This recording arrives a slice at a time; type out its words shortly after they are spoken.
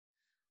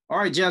All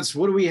right, gents,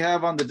 what do we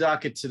have on the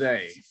docket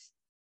today?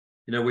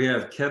 We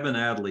have Kevin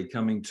Adley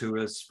coming to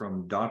us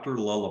from Dr.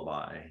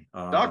 Lullaby.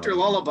 Dr.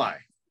 Lullaby.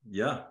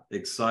 Yeah,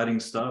 exciting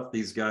stuff.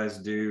 These guys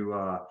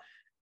do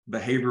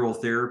behavioral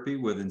therapy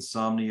with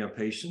insomnia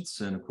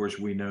patients. And of course,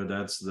 we know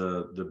that's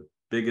the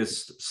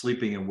biggest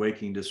sleeping and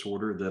waking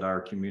disorder that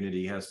our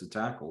community has to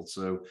tackle.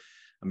 So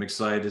I'm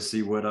excited to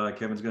see what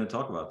Kevin's going to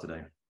talk about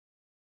today.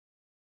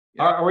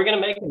 Yeah. Are we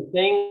going to make him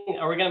sing?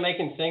 Are we going to make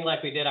him sing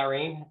like we did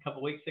Irene a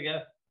couple weeks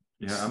ago?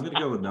 Yeah, I'm going to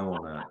go with no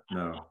on that.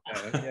 No.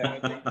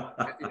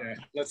 Yeah.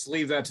 Let's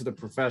leave that to the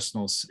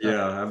professionals.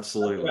 Yeah,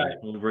 absolutely. Right.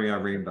 We'll bring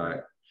Irene back.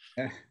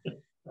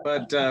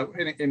 But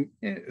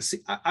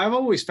I've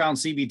always found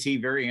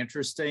CBT very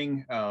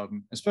interesting,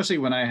 especially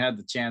when I had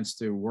the chance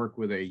to work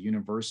with a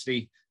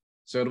university.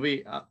 So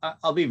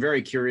I'll be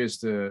very curious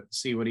to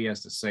see what he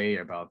has to say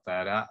about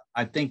that.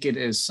 I think it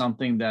is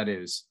something that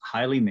is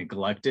highly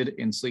neglected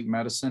in sleep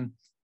medicine.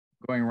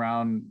 Going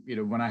around,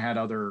 when I had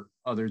other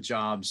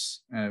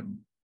jobs,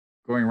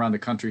 going around the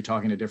country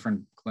talking to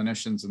different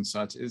clinicians and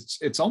such,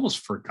 it's almost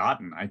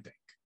forgotten, I think.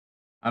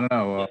 I don't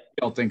know. What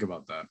do y'all think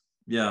about that?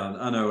 Yeah,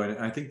 I know. And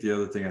I think the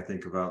other thing I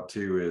think about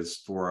too is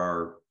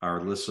for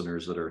our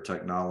listeners that are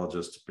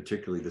technologists,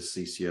 particularly the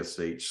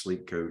CCSH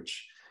sleep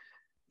coach,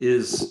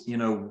 is,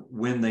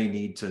 when they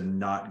need to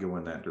not go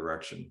in that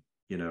direction,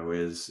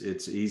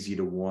 it's easy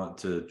to want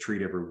to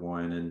treat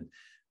everyone. And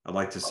I'd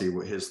like to see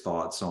what his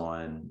thoughts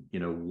on,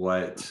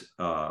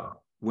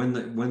 when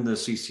the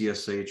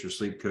CCSH or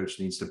sleep coach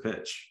needs to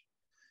pitch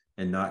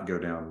and not go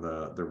down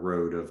the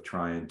road of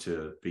trying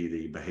to be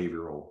the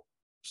behavioral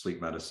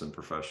sleep medicine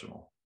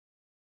professional.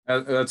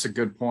 That's a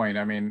good point.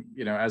 I mean,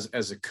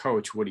 as a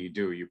coach, what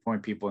do? You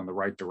point people in the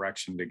right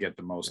direction to get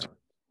the most,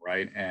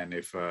 right? And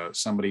if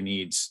somebody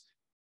needs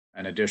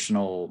an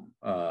additional,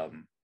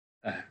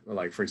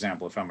 like, for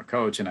example, if I'm a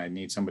coach and I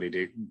need somebody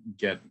to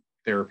get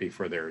therapy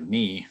for their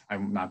knee,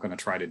 I'm not going to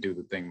try to do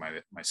the thing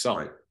myself.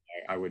 Right.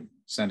 I would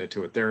send it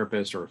to a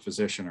therapist or a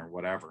physician or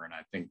whatever. And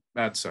I think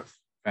that's a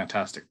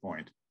fantastic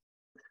point.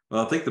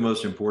 Well, I think the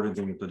most important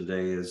thing for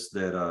today is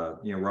that,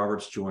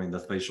 Robert's joined the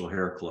Facial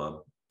Hair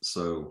Club.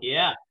 So,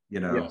 yeah,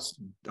 yes.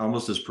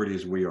 Almost as pretty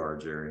as we are,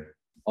 Jerry.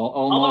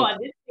 Although I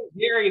did see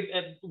Jerry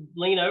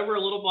lean over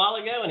a little while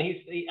ago, and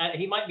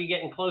he might be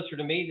getting closer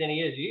to me than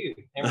he is you.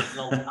 Emerson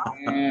on the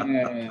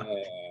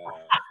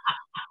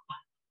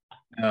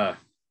top.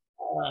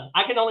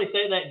 I can only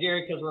say that,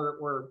 Jerry, because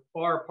we're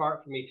far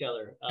apart from each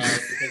other.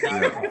 Because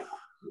I've been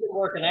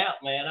working out,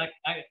 man.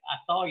 I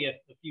saw you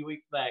a few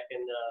weeks back,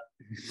 and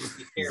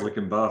he's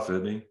looking buff,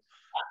 isn't he?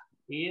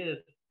 He is.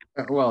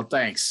 Well,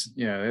 thanks.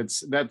 Yeah,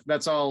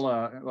 that's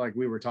all. Like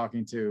we were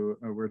talking to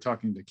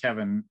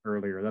Kevin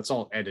earlier. That's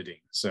all editing.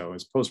 So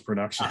it's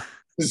post-production.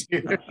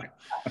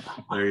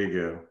 There you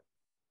go.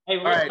 Hey,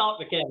 let's talk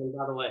to Kevin,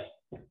 by the way.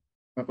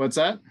 What's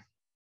that?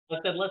 I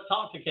said, let's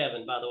talk to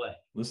Kevin, by the way.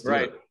 Let's do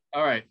it.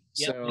 All right.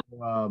 Yep.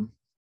 So,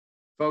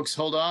 folks,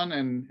 hold on,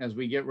 and as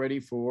we get ready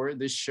for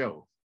this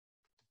show.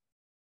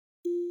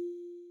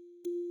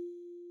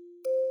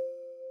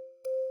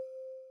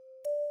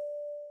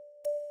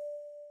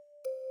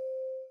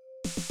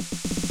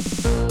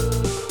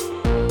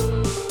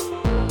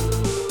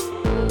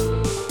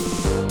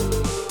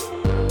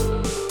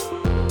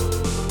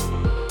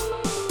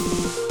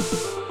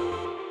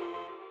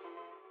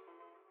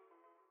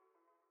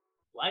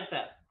 Like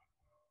that.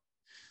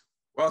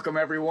 Welcome,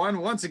 everyone,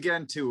 once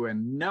again to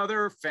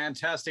another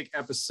fantastic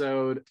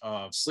episode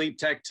of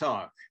SleepTech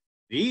Talk,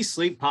 the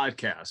sleep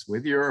podcast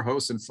with your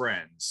hosts and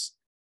friends,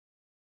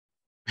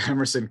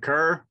 Emerson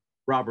Kerr,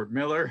 Robert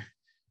Miller,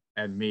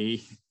 and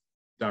me,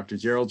 Dr.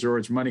 Gerald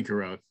George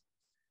Moneycarote.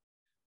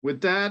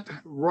 With that,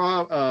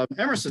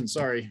 Emerson,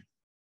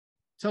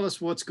 tell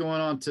us what's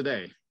going on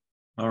today.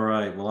 All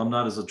right. Well, I'm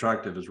not as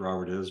attractive as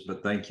Robert is,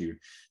 but thank you.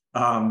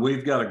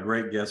 We've got a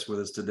great guest with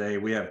us today.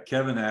 We have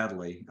Kevin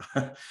Adley,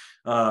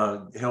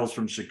 hails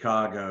from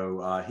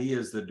Chicago. He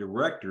is the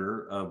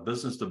Director of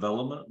Business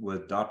Development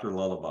with Dr.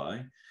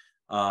 Lullaby.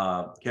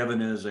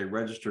 Kevin is a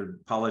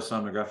registered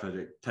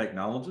polysomnographic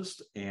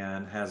technologist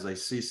and has a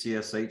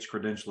CCSH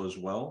credential as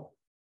well.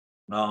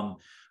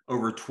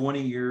 Over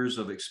 20 years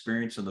of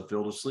experience in the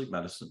field of sleep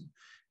medicine.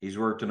 He's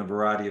worked in a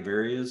variety of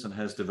areas and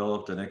has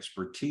developed an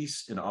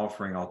expertise in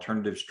offering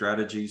alternative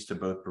strategies to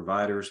both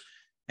providers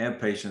and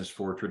patients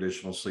for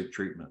traditional sleep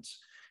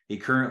treatments. He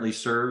currently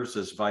serves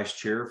as vice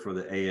chair for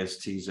the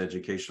AST's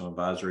Educational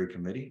Advisory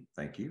Committee,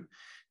 thank you,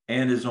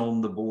 and is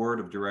on the board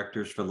of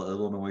directors for the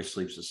Illinois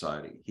Sleep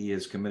Society. He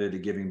is committed to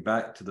giving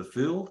back to the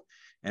field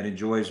and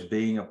enjoys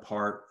being a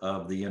part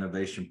of the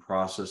innovation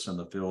process in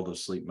the field of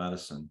sleep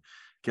medicine.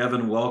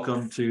 Kevin,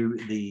 welcome to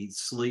the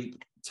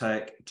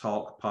SleepTech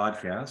Talk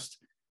podcast.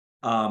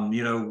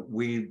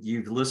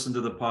 You've listened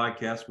to the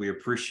podcast. We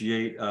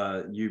appreciate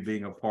you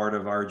being a part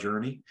of our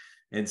journey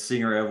and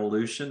seeing our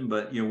evolution.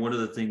 But, one of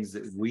the things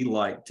that we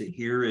like to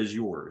hear is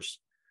yours.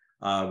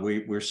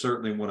 We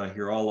certainly want to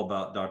hear all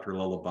about Dr.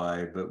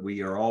 Lullaby, but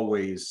we are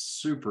always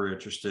super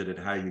interested in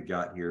how you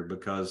got here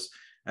because,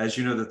 as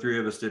you know, the three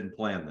of us didn't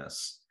plan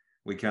this.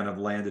 we kind of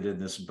landed in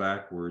this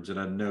backwards. And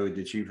I know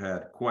that you've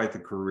had quite the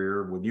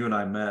career. When you and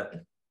I met,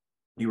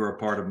 you were a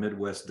part of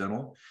Midwest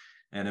Dental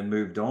and then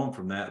moved on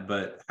from that.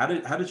 But how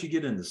did you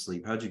get into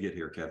sleep? How'd you get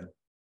here, Kevin?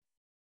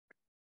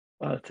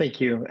 Thank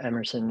you,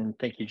 Emerson, and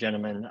thank you,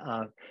 gentlemen.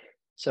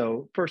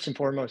 So first and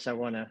foremost, I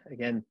want to,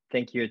 again,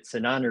 thank you. It's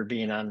an honor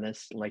being on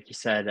this. Like you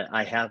said,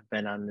 I have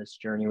been on this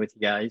journey with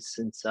you guys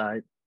since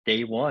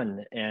day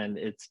one, and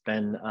it's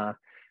been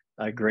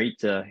great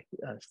to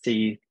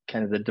see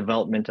kind of the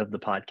development of the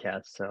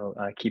podcast. So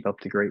keep up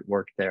the great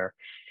work there.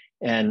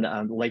 And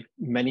like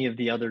many of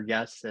the other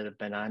guests that have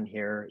been on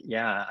here,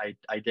 yeah,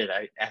 I did.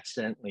 I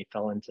accidentally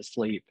fell into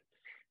sleep.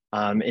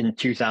 In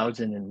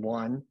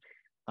 2001,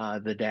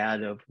 the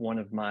dad of one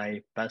of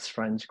my best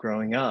friends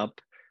growing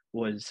up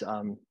was,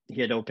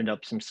 he had opened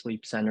up some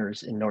sleep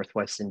centers in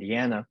Northwest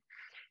Indiana,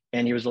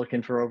 and he was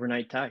looking for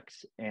overnight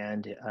techs,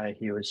 and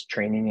he was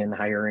training and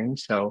hiring.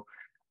 So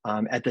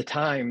at the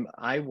time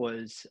I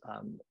was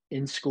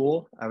in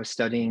school, I was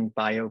studying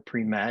bio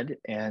pre-med,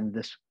 and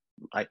this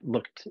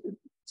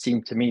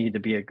seemed to me to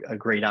be a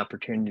great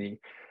opportunity.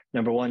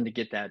 Number one, to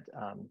get that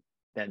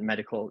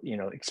medical,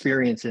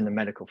 experience in the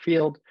medical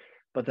field,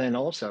 but then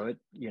also,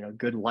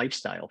 good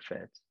lifestyle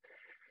fit.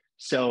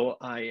 So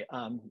I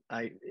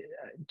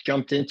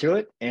jumped into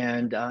it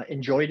and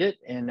enjoyed it.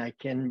 And I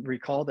can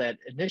recall that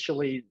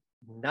initially,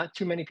 not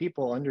too many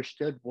people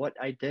understood what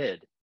I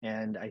did.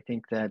 And I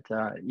think that,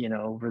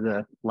 over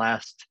the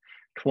last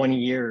 20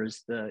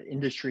 years, the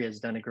industry has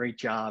done a great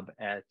job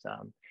at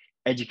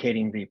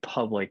educating the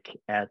public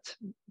at,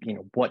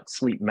 what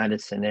sleep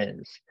medicine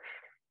is.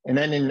 And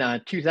then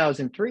in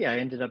 2003, I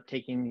ended up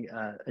taking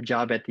a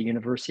job at the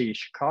University of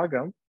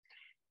Chicago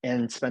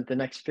and spent the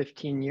next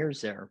 15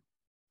 years there.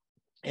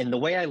 And the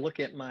way I look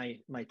at my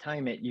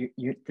time at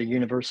the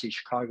University of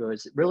Chicago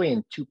is really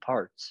in two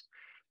parts.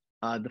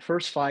 The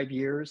first 5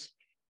 years,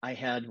 I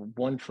had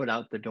one foot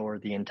out the door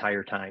the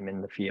entire time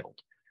in the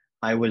field.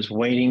 I was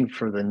waiting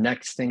for the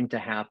next thing to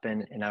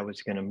happen, and I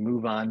was going to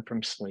move on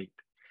from sleep.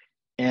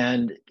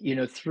 And,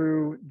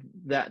 through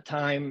that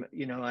time,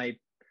 in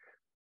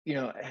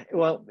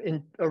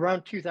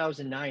around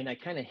 2009, I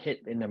kind of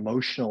hit an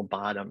emotional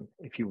bottom,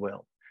 if you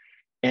will.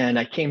 And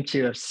I came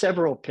to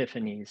several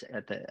epiphanies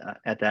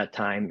at that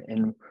time.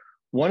 And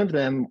one of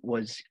them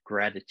was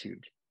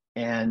gratitude.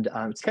 And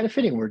it's kind of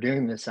fitting we're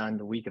doing this on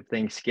the week of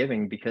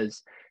Thanksgiving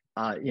because,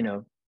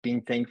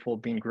 being thankful,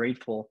 being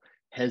grateful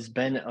has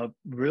been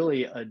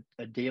really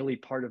a daily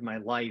part of my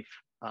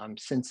life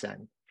since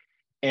then.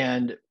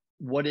 And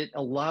what it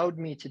allowed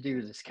me to do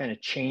is this kind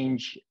of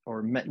change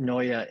or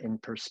metanoia in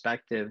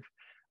perspective.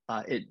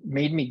 It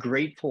made me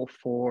grateful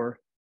for,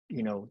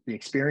 the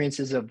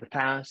experiences of the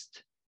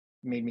past,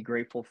 made me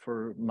grateful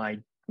for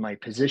my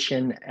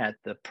position at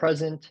the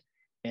present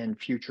and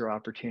future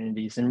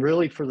opportunities. And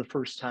really, for the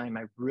first time,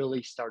 I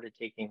really started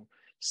taking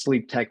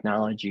sleep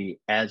technology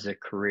as a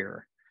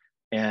career.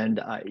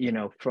 And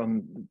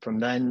from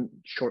then,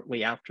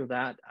 shortly after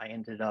that, I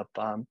ended up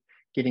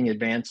getting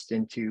advanced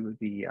into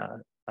the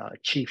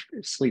chief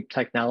sleep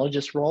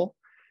technologist role.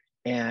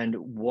 And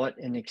what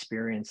an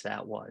experience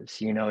that was.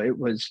 It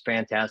was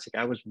fantastic.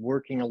 I was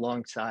working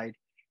alongside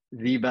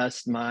the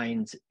best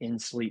minds in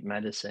sleep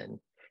medicine.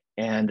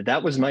 And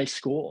that was my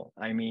school.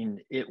 I mean,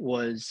 it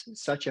was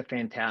such a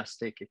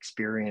fantastic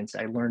experience.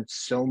 I learned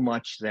so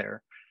much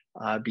there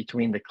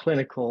between the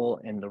clinical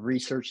and the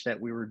research that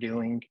we were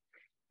doing.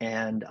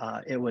 And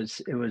it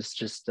was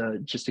just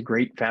a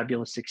great,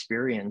 fabulous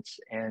experience.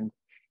 And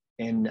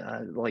in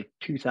like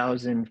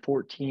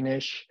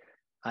 2014-ish,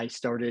 I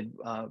started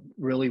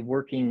really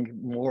working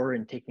more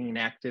and taking an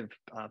active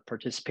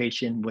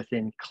participation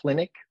within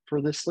clinic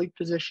for the sleep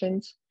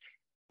physicians.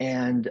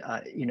 And,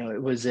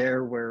 it was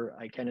there where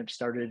I kind of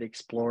started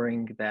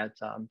exploring that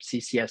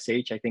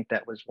CCSH. I think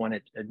that was when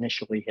it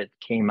initially had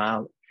came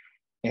out.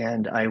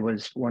 And I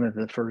was one of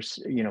the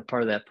first,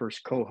 part of that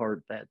first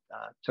cohort that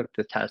took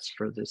the test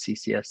for the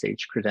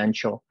CCSH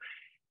credential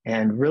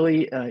and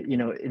really,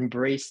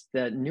 embraced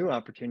that new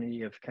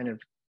opportunity of kind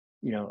of,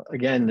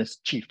 again, this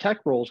chief tech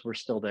roles were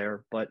still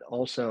there, but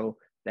also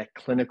that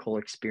clinical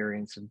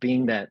experience of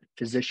being that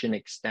physician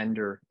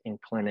extender in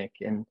clinic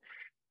and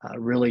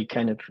really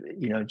kind of,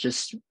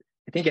 just,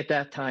 I think at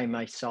that time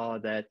I saw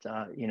that,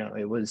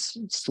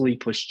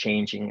 sleep was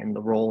changing and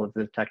the role of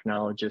the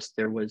technologist.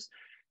 There was,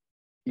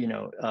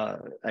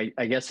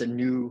 I guess a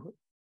new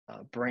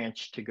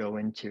branch to go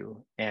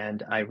into,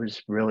 and I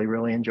was really,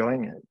 really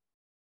enjoying it.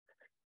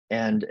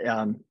 And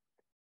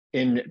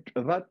in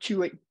about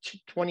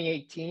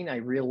 2018, I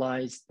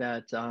realized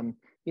that,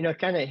 it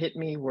kind of hit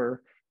me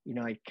where,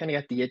 I kind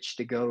of got the itch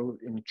to go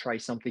and try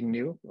something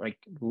new, like,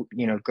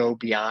 go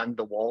beyond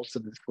the walls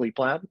of the sleep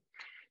lab.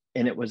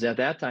 And it was at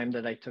that time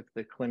that I took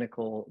the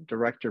clinical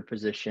director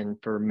position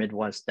for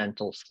Midwest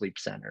Dental Sleep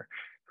Center,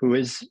 who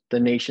is the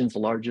nation's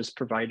largest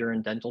provider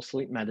in dental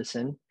sleep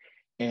medicine.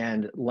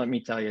 And let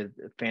me tell you,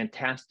 a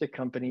fantastic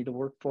company to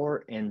work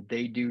for, and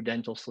they do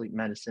dental sleep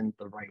medicine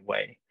the right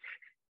way.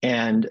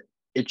 And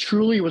it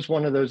truly was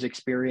one of those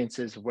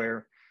experiences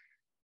where,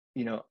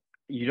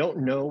 you don't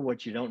know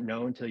what you don't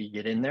know until you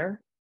get in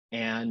there.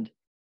 And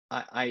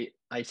I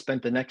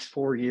spent the next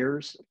 4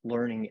 years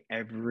learning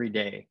every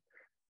day.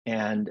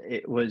 And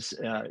it was,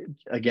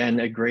 again,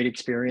 a great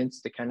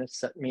experience to kind of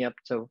set me up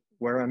to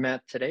where I'm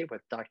at today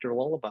with Dr.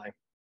 Lullaby.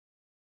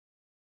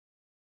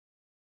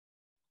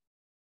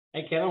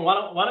 Hey, Kevin, why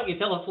don't you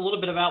tell us a little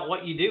bit about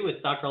what you do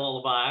with Dr.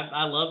 Lullaby?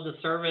 I love the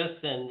service,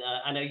 and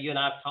I know you and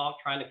I have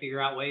talked trying to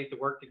figure out ways to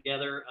work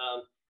together.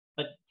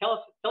 But tell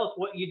us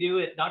what you do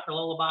at Dr.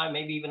 Lullaby,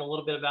 maybe even a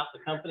little bit about the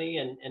company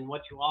and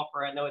what you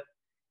offer. I know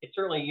it's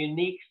certainly a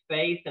unique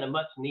space and a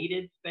much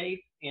needed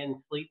space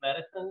in sleep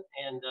medicine,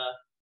 and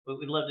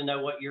we'd love to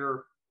know what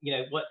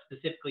what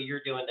specifically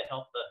you're doing to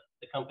help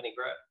the company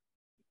grow.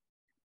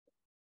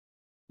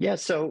 Yeah,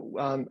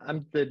 so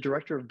I'm the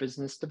director of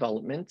business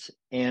development,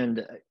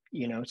 and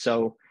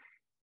so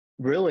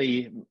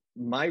really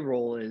my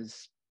role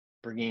is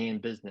bringing in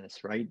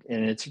business, right?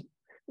 And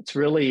it's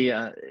really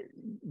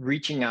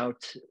reaching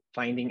out,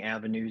 finding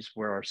avenues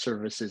where our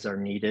services are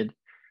needed.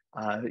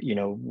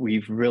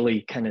 We've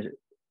really kind of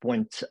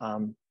went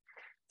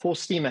full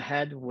steam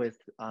ahead with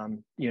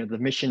the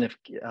mission of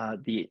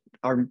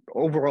our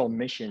overall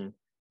mission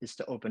is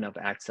to open up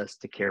access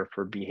to care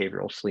for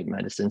behavioral sleep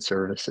medicine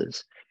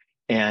services.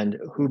 And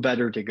who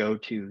better to go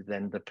to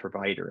than the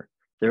provider?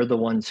 They're the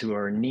ones who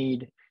are in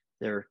need.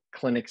 Their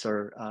clinics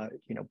are,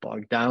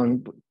 bogged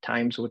down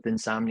times with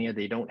insomnia.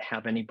 They don't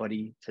have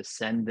anybody to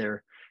send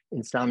their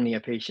insomnia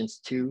patients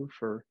to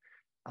for,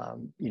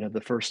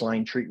 the first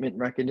line treatment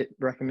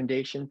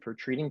recommendation for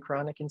treating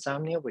chronic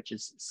insomnia, which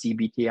is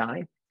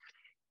CBTI.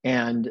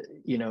 And,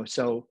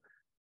 so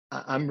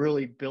I'm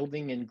really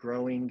building and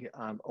growing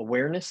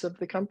awareness of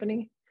the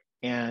company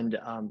and,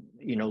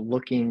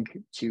 looking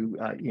to,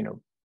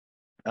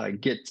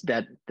 get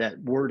that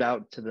word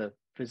out to the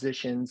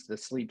physicians, the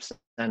sleep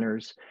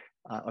centers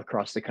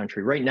across the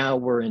country. Right now,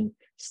 we're in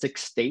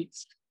 6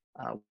 states,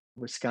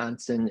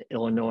 Wisconsin,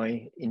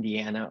 Illinois,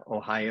 Indiana,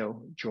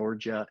 Ohio,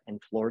 Georgia,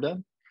 and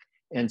Florida.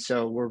 And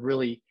so we're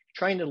really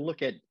trying to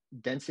look at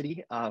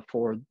density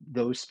for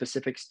those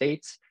specific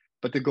states,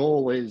 but the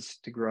goal is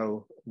to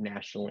grow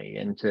nationally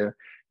and to,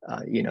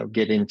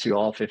 get into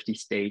all 50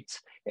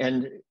 states.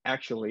 And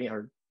actually,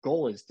 our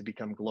goal is to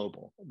become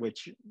global,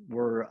 which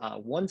we're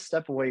one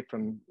step away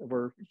from.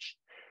 We're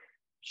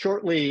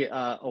shortly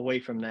away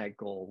from that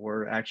goal.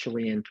 We're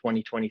actually in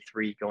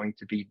 2023 going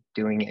to be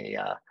doing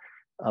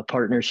a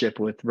partnership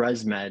with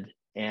ResMed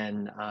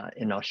and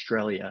in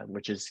Australia,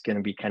 which is going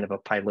to be kind of a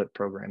pilot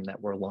program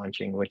that we're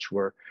launching, which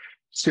we're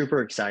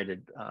super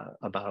excited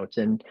about.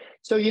 And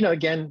so,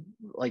 again,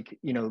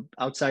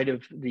 outside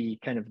of the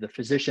kind of the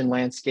physician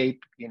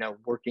landscape,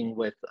 working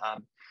with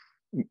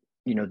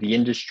the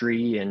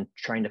industry and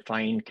trying to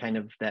find kind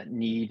of that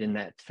need and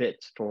that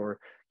fit for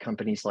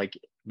companies like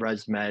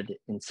ResMed,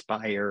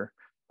 Inspire,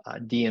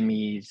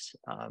 DMEs,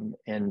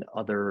 and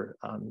other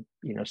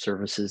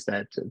services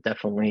that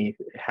definitely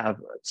have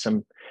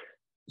some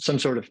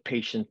sort of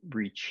patient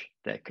reach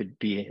that could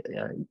be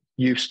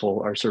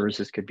useful. Our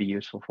services could be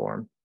useful for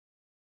them.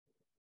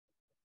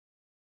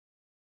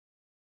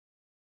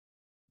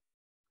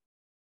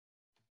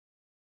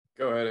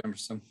 Go ahead,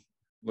 Emerson.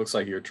 Looks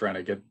like you're trying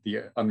to get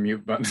the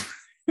unmute button.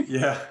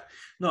 Yeah,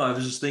 no, I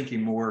was just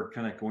thinking more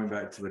kind of going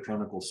back to the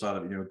clinical side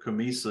of it.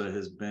 COMISA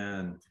has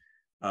been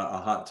a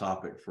hot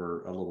topic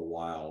for a little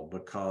while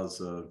because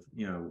of,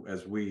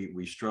 as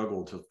we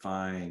struggle to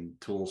find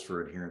tools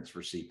for adherence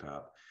for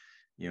CPAP.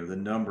 The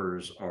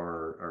numbers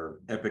are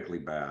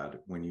epically bad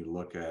when you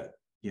look at,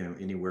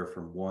 anywhere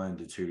from 1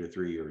 to 2 to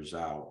 3 years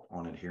out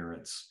on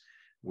adherence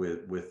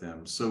with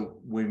them. So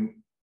when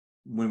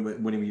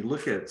you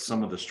look at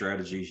some of the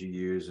strategies you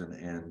use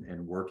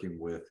and working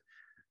with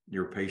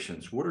your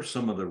patients, what are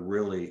some of the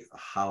really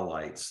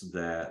highlights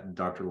that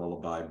Dr.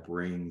 Lullaby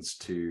brings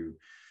to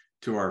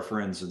our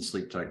friends in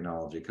sleep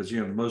technology? Because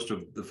most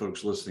of the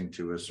folks listening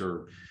to us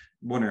are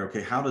wondering,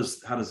 okay, how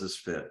does this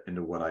fit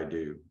into what I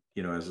do,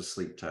 as a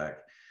sleep tech?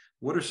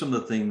 What are some of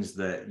the things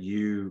that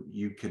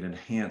you can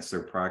enhance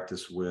their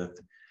practice with,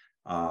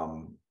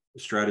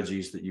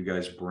 strategies that you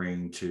guys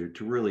bring to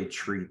really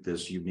treat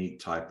this unique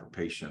type of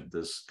patient,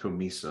 this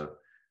COMISA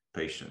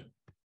patient?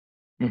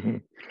 Mm-hmm.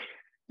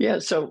 Yeah,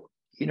 so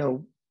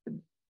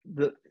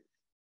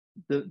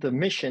the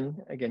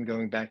mission, again,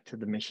 going back to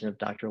the mission of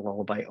Dr.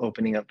 Lullaby,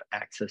 opening up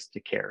access to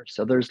care.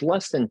 So there's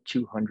less than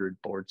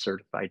 200 board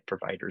certified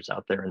providers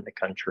out there in the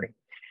country.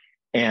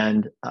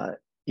 And,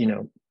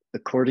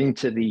 according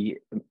to the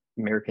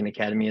American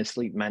Academy of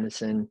Sleep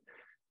Medicine,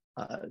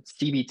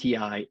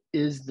 CBTI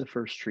is the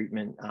first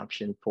treatment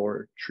option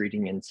for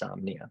treating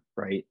insomnia,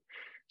 right?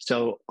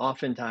 So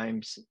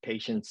oftentimes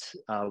patients,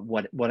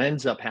 what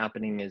ends up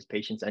happening is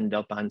patients end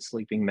up on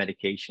sleeping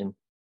medication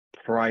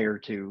prior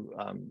to,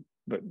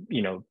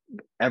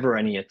 ever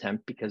any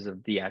attempt because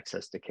of the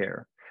access to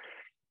care.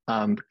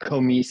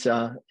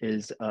 COMISA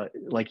is,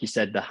 like you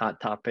said, the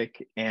hot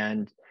topic,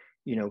 and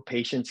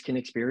patients can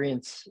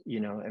experience,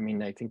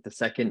 I think the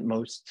second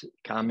most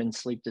common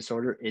sleep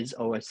disorder is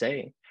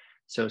OSA.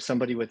 So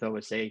somebody with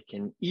OSA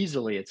can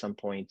easily at some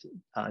point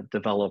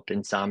develop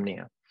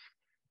insomnia.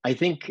 I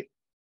think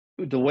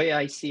the way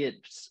I see it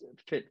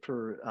fit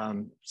for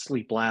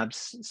sleep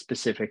labs,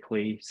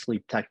 specifically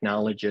sleep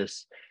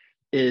technologists,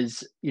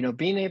 is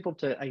being able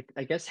to,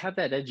 I guess, have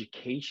that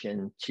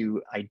education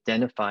to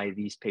identify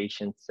these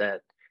patients that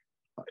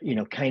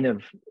kind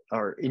of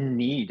are in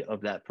need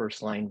of that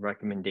first line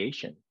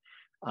recommendation.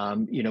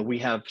 We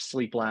have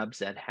sleep labs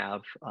that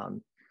have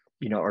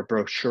our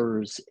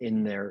brochures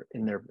in their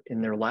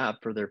lab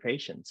for their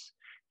patients.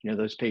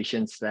 Those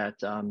patients that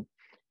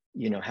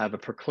have a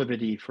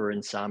proclivity for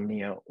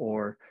insomnia,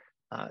 or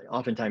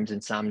oftentimes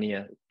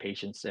insomnia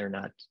patients,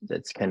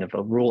 that's kind of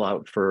a rule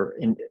out for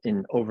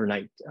in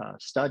overnight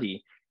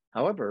study.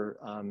 However,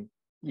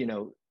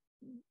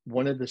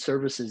 one of the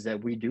services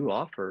that we do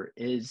offer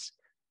is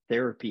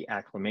therapy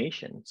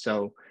acclimation.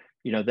 So,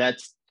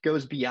 that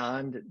goes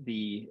beyond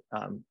the,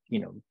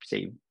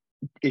 say,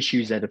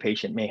 issues that a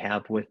patient may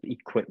have with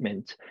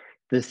equipment.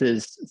 This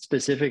is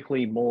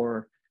specifically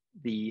more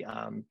the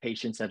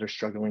patients that are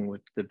struggling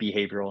with the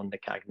behavioral and the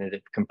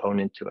cognitive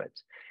component to it.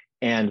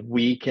 And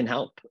we can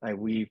help.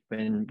 We've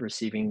been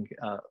receiving,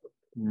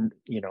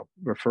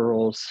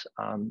 referrals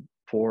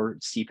for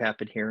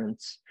CPAP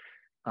adherence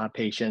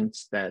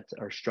patients that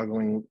are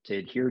struggling to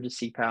adhere to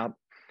CPAP,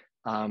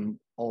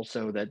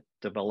 also that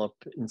develop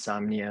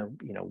insomnia,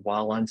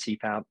 while on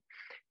CPAP.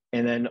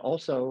 And then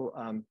also,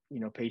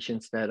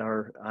 patients that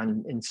are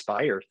on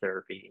Inspire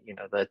therapy,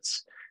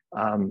 that's,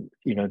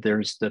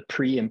 there's the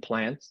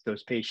pre-implant,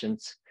 those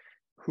patients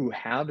who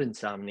have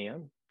insomnia,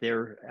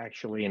 they're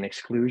actually an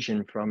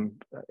exclusion from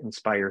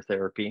Inspire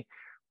therapy.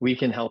 We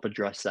can help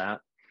address that.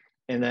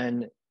 And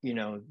then,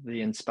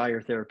 the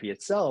Inspire therapy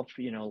itself,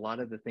 a lot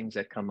of the things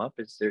that come up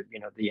is there,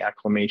 the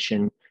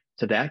acclimation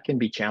to that can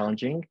be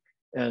challenging,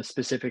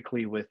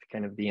 specifically with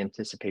kind of the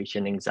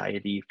anticipation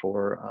anxiety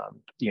for,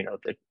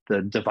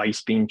 the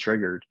device being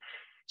triggered.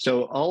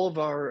 So all of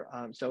our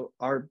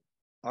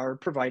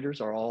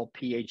providers are all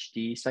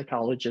PhD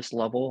psychologist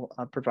level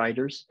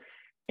providers,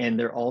 and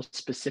they're all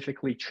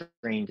specifically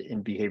trained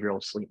in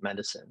behavioral sleep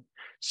medicine.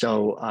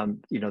 So,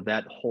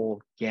 that whole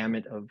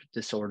gamut of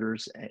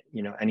disorders,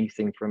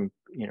 anything from,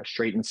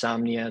 straight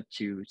insomnia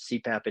to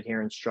CPAP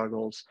adherence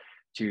struggles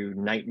to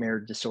nightmare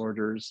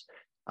disorders,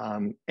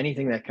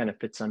 anything that kind of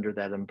fits under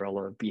that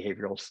umbrella of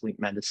behavioral sleep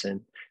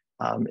medicine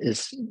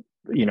is,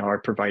 our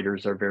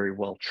providers are very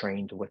well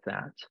trained with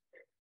that.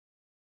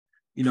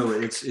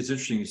 It's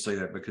interesting you say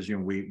that, because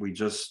we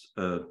just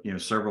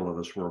several of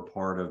us were a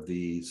part of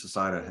the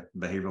Society of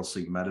Behavioral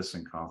Sleep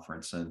Medicine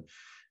conference, and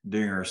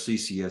during our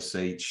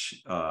CCSH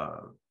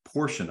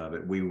portion of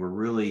it, we were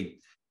really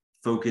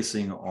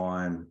focusing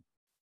on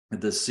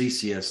the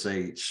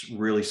CCSH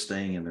really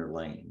staying in their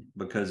lane,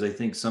 because I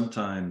think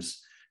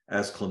sometimes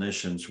as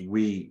clinicians,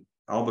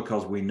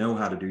 because we know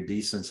how to do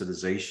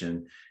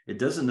desensitization, it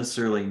doesn't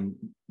necessarily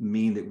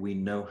mean that we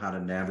know how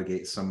to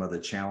navigate some of the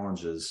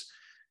challenges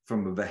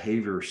from a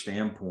behavior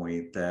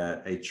standpoint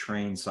that a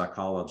trained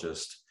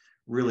psychologist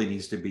really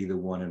needs to be the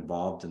one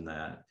involved in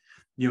that.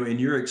 In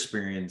your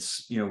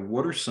experience,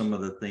 what are some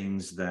of the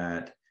things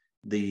that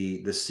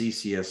the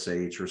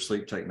CCSH or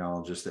sleep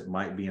technologists that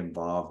might be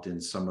involved in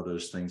some of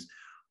those things,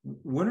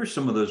 when are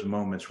some of those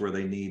moments where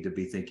they need to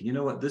be thinking,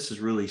 this is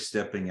really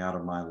stepping out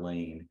of my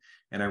lane,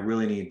 and I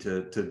really need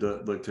to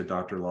look to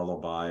Dr.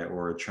 Lullaby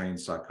or a trained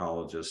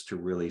psychologist to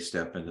really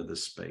step into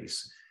this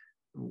space?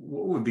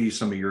 What would be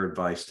some of your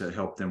advice to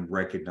help them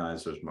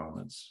recognize those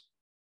moments?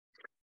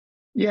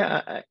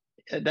 Yeah,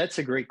 that's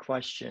a great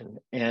question.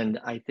 And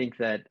I think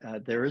that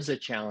there is a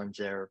challenge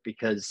there,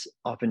 because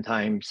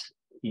oftentimes,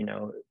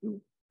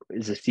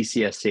 as a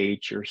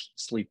CCSH or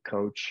sleep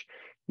coach,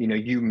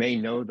 you may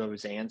know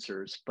those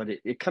answers, but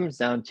it comes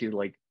down to,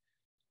 like,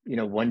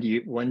 when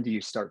do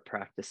you start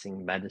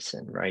practicing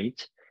medicine, right?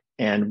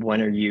 And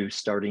when are you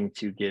starting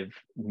to give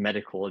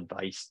medical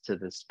advice to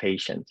this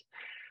patient?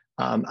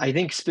 I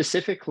think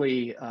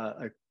specifically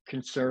a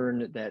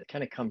concern that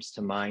kind of comes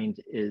to mind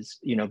is,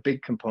 a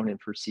big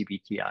component for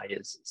CBTI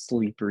is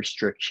sleep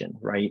restriction,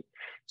 right?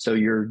 So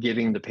you're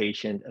giving the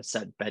patient a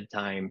set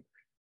bedtime,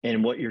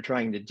 and what you're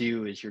trying to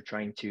do is you're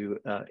trying to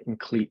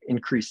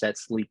increase that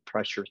sleep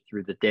pressure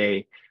through the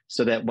day,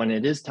 so that when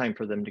it is time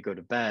for them to go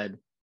to bed,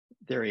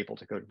 they're able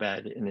to go to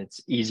bed, and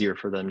it's easier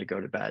for them to go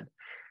to bed.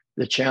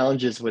 The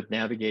challenges with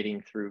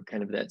navigating through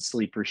kind of that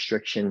sleep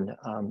restriction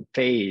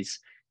phase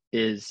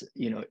is,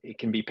 it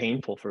can be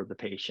painful for the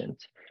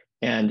patient.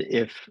 And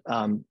if,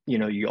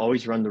 you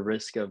always run the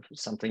risk of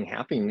something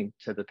happening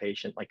to the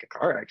patient, like a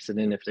car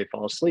accident, if they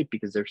fall asleep,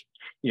 because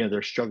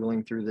they're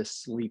struggling through this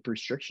sleep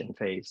restriction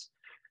phase.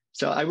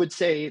 So I would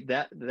say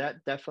that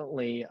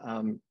definitely,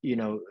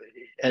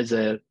 as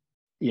a,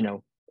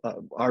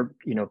 our,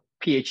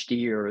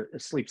 PhD or a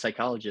sleep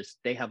psychologist,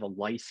 they have a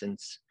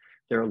license.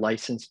 They're a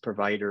licensed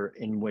provider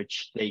in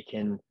which they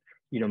can,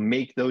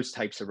 make those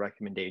types of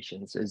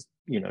recommendations, is,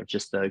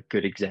 just a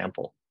good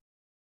example.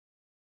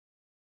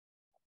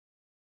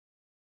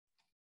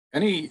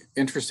 Any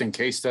interesting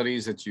case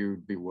studies that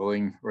you'd be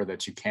willing, or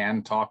that you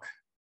can talk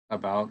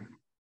about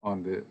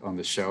on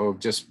the show,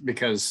 just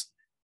because,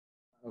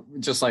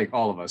 just like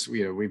all of us,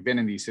 we've been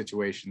in these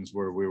situations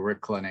where we were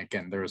at clinic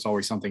and there was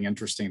always something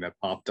interesting that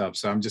popped up.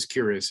 So I'm just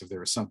curious if there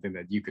was something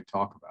that you could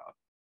talk about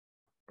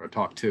or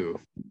talk to.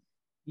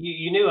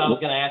 You knew I was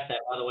going to ask that,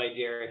 by the way,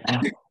 Jerry.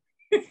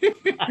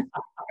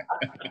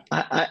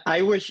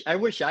 I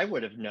wish I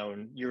would have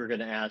known you were going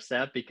to ask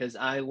that, because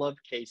I love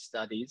case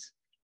studies,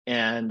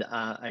 and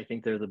I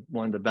think they're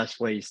one of the best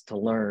ways to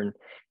learn.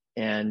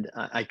 And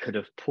I could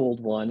have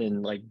pulled one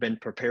and like been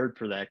prepared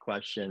for that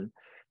question.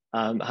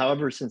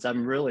 However, since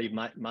I'm really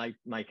my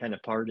kind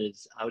of part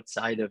is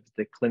outside of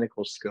the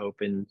clinical scope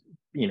and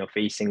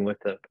facing with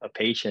a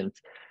patient,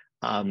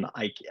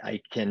 I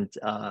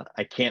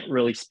can't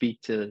really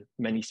speak to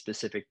many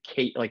specific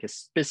case, like a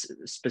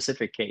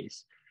specific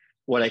case.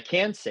 What I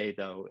can say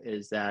though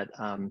is that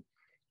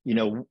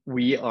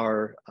we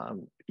are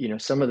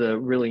some of the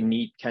really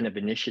neat kind of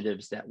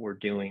initiatives that we're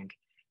doing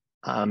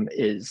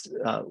is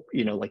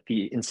like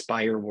the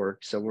Inspire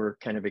work. So we're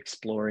kind of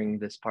exploring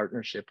this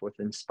partnership with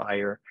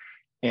Inspire,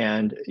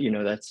 and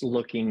that's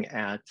looking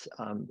at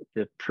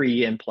the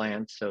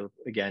pre-implant. So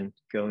again,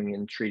 going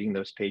and treating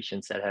those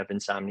patients that have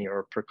insomnia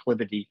or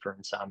proclivity for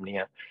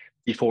insomnia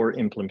before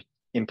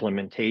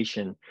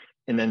implementation,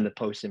 and then the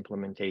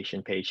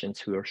post-implementation patients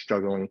who are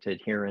struggling to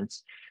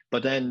adherence.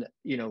 But then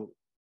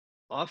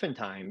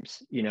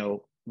oftentimes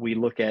we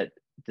look at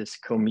this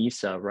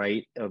COMISA,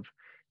 right, of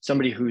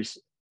somebody who's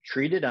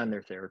treated on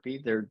their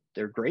therapy,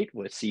 they're great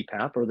with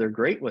CPAP or they're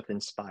great with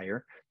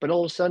Inspire, but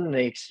all of a sudden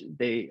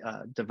they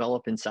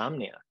develop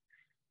insomnia.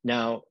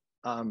 Now,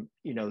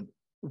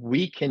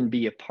 we can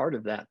be a part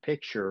of that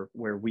picture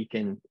where we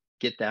can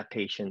get that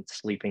patient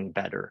sleeping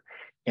better,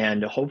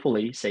 and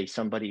hopefully, say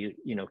somebody,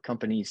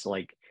 companies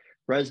like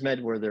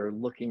ResMed, where they're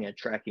looking at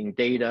tracking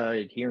data,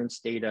 adherence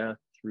data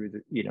through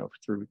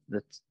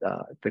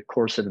the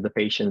course of the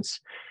patient's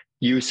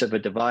use of a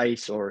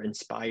device, or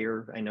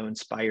Inspire. I know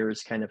Inspire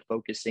is kind of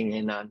focusing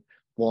in on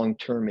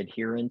long-term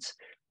adherence.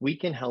 We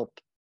can help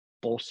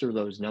bolster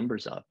those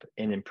numbers up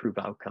and improve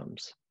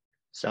outcomes.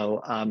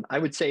 So I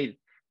would say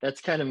that's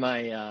kind of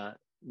my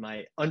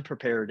my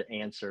unprepared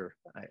answer,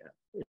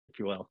 if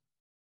you will.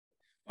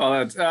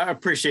 Well, I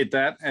appreciate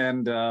that,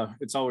 and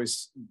it's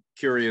always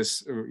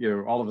curious.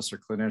 All of us are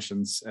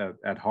clinicians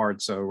at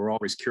heart, so we're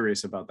always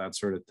curious about that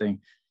sort of thing.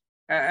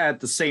 At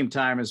the same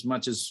time, as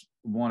much as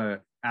want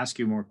to ask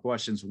you more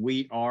questions,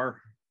 we're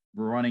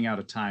running out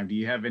of time. Do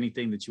you have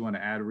anything that you want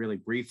to add really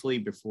briefly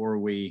before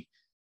we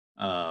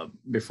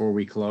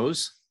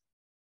close?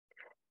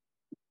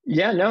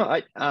 Yeah,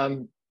 no,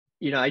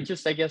 I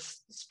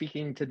guess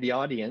speaking to the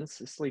audience,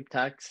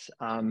 SleepTechs,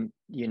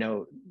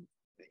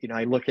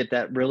 I look at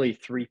that really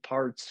three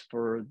parts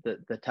for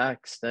the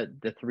text,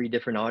 that the three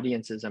different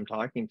audiences I'm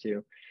talking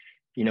to.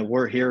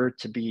 We're here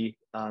to be,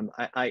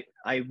 I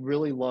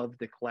really love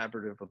the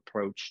collaborative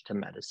approach to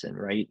medicine,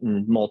 right?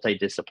 And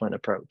multidiscipline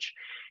approach.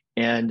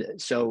 And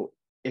so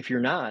if you're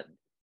not,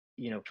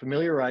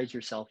 familiarize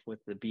yourself with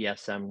the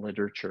BSM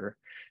literature.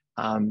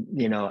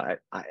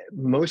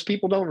 Most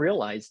people don't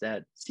realize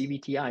that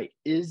CBTI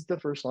is the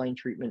first line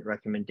treatment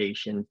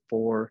recommendation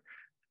for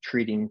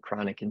treating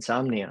chronic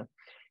insomnia.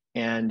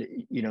 And,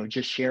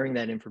 just sharing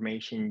that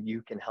information,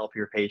 you can help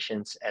your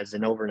patients as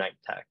an overnight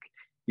tech.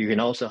 You can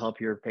also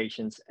help your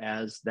patients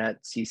as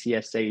that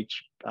CCSH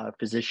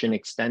physician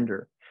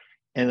extender.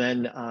 And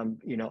then,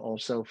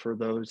 also for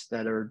those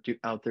that are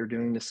out there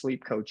doing the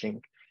sleep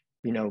coaching,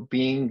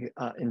 being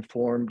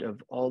informed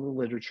of all the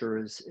literature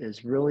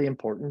is really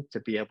important to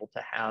be able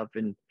to have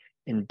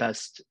and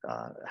best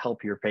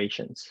help your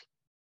patients.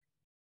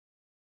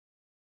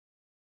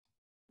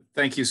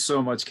 Thank you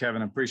so much,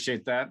 Kevin. I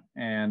appreciate that.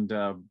 And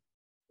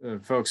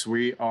folks,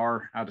 we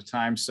are out of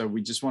time. So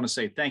we just want to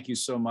say thank you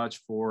so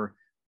much for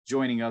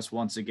joining us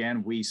once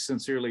again. We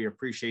sincerely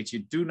appreciate you.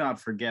 Do not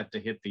forget to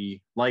hit the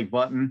like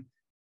button.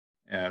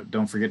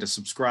 Don't forget to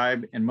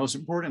subscribe. And most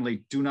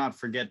importantly, do not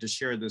forget to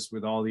share this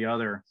with all the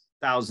other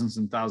thousands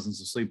and thousands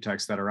of sleep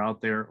techs that are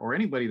out there, or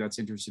anybody that's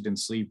interested in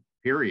sleep,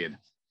 period.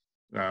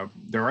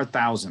 There are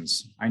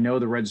thousands. I know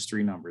the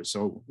registry numbers,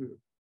 so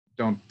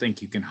don't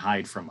think you can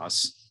hide from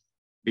us.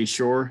 Be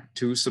sure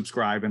to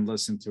subscribe and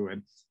listen to it.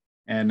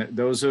 And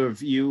those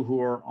of you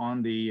who are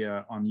on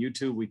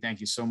YouTube, we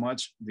thank you so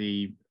much.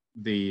 The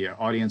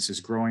audience is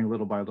growing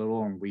little by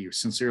little, and we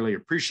sincerely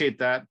appreciate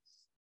that.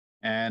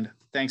 And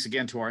thanks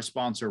again to our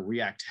sponsor,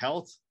 React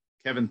Health.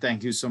 Kevin,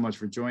 thank you so much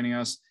for joining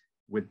us.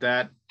 With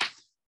that,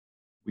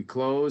 we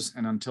close,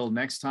 and until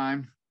next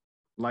time,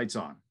 lights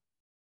on.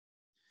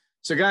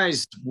 So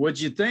guys, what'd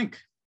you think?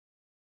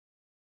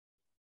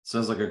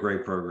 Sounds like a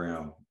great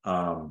program.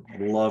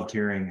 Loved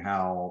hearing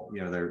how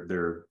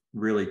they're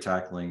really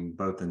tackling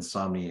both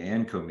insomnia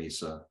and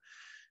COMISA.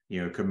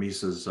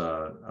 COMISA is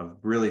a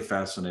really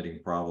fascinating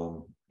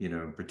problem,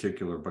 in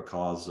particular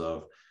because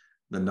of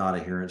the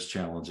non-adherence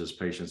challenges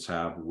patients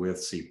have with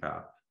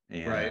CPAP,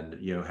 and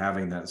right.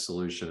 Having that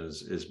solution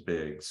is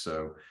big.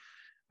 So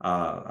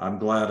I'm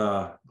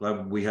glad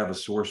we have a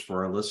source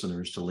for our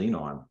listeners to lean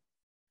on,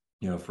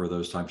 for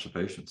those types of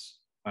patients.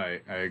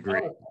 I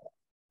agree.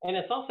 And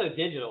it's also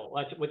digital,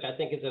 which I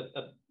think is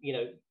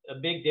a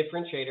big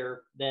differentiator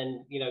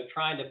than,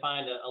 trying to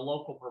find a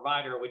local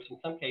provider, which in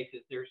some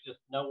cases there's just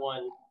no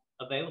one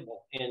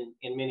available in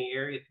many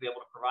areas to be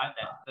able to provide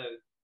that. So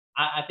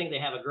I think they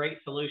have a great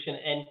solution.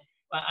 And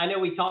I know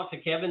we talked to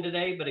Kevin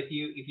today, but if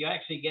you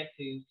actually get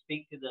to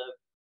speak to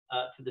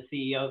the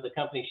CEO of the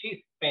company, she's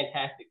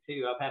fantastic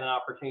too. I've had an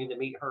opportunity to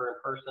meet her in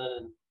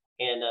person,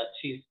 and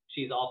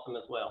she's awesome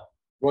as well.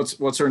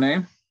 What's her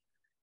name?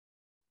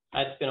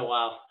 It's been a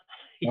while.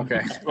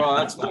 Okay, well,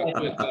 that's fine.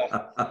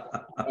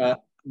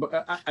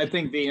 But I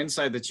think the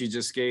insight that you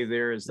just gave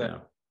there is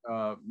that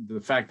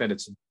the fact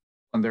that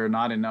there are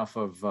not enough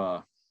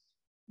of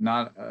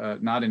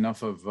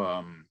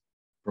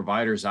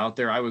providers out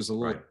there. I was a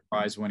little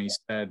surprised when he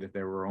said that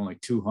there were only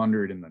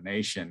 200 in the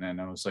nation, and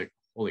I was like,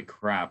 holy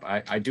crap.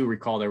 I do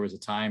recall there was a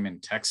time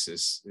in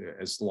Texas,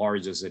 as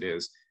large as it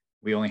is,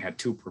 we only had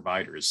 2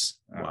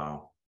 providers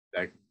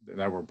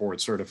that were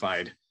board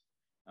certified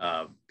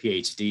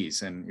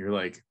PhDs, and you're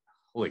like,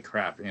 holy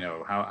crap,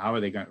 how are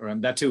they going to,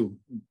 that too,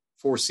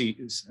 for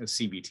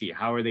CBT,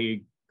 how are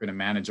they going to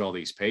manage all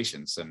these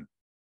patients? And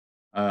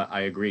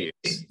I agree.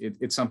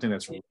 It's something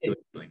that's really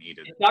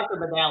needed. It's Dr.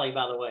 Adley,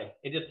 by the way.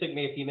 It just took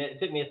me a few minutes.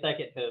 It took me a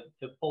second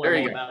to pull her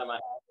name out of my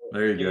head.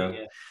 There you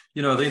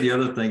go. I think the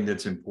other thing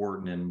that's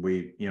important, and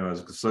I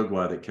was so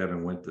glad that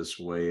Kevin went this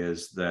way,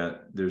 is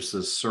that there's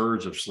this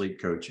surge of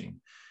sleep coaching.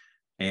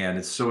 And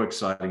it's so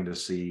exciting to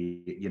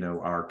see,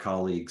 our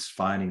colleagues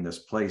finding this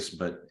place.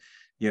 But,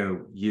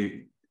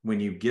 when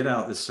you get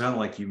out, it sounded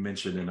like you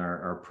mentioned in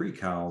our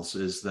pre-calls,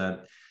 is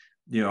that,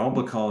 all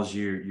because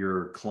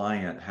your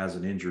client has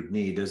an injured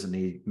knee doesn't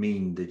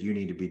mean that you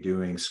need to be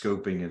doing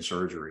scoping and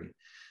surgery.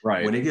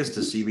 Right. When it gets to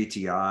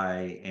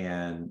CBTI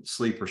and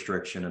sleep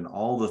restriction and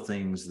all the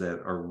things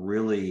that are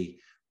really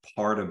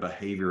part of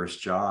behaviorist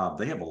job,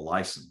 they have a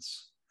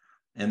license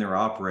and they're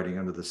operating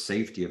under the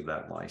safety of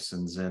that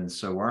license. And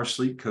so our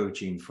sleep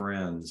coaching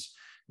friends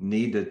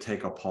need to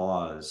take a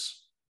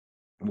pause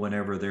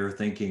whenever they're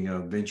thinking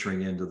of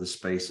venturing into the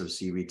space of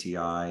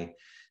CBTI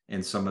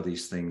and some of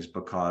these things,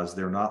 because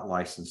they're not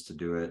licensed to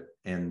do it.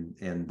 And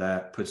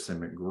that puts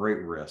them at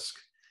great risk.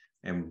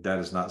 And that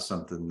is not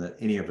something that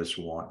any of us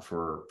want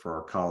for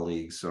our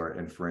colleagues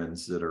and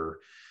friends that are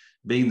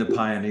being the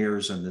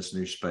pioneers in this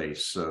new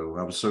space. So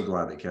I was so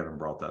glad that Kevin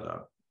brought that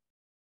up.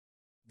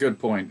 Good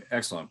point.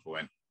 Excellent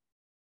point.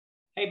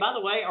 Hey, by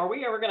the way, are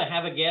we ever going to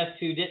have a guest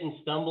who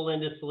didn't stumble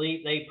into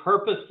sleep? They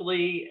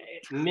purposely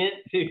meant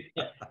to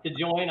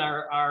join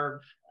our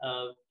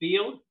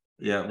field.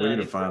 Yeah, we need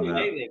to find that.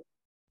 Amazing.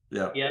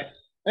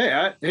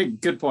 Yeah. Hey,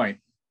 good point.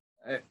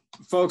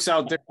 Folks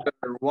out there that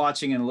are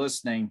watching and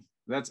listening,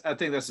 I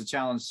think that's a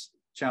challenge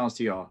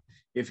to y'all.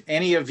 If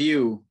any of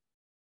you,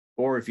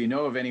 or if you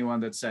know of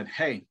anyone that said,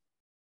 hey,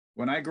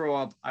 when I grow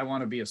up, I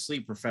want to be a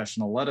sleep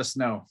professional, let us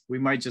know. We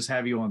might just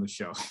have you on the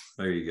show.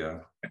 There you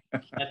go.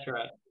 That's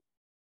right.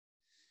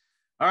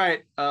 All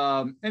right.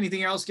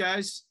 Anything else,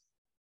 guys?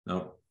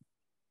 No.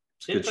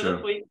 It's a good show.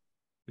 This week.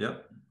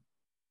 Yep.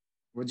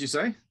 What'd you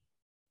say?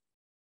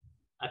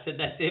 I said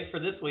that's it for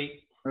this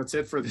week. That's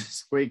it for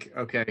this week.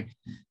 Okay.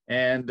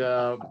 And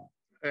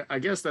I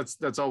guess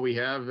that's all we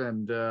have.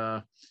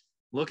 And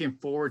looking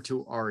forward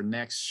to our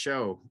next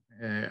show.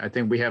 I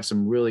think we have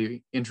some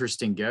really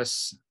interesting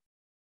guests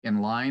in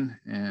line,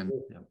 and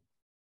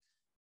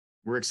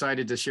we're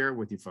excited to share it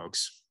with you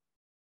folks.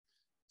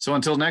 So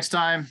until next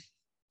time,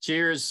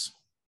 cheers.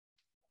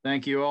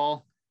 Thank you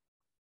all,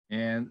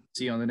 and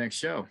see you on the next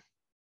show.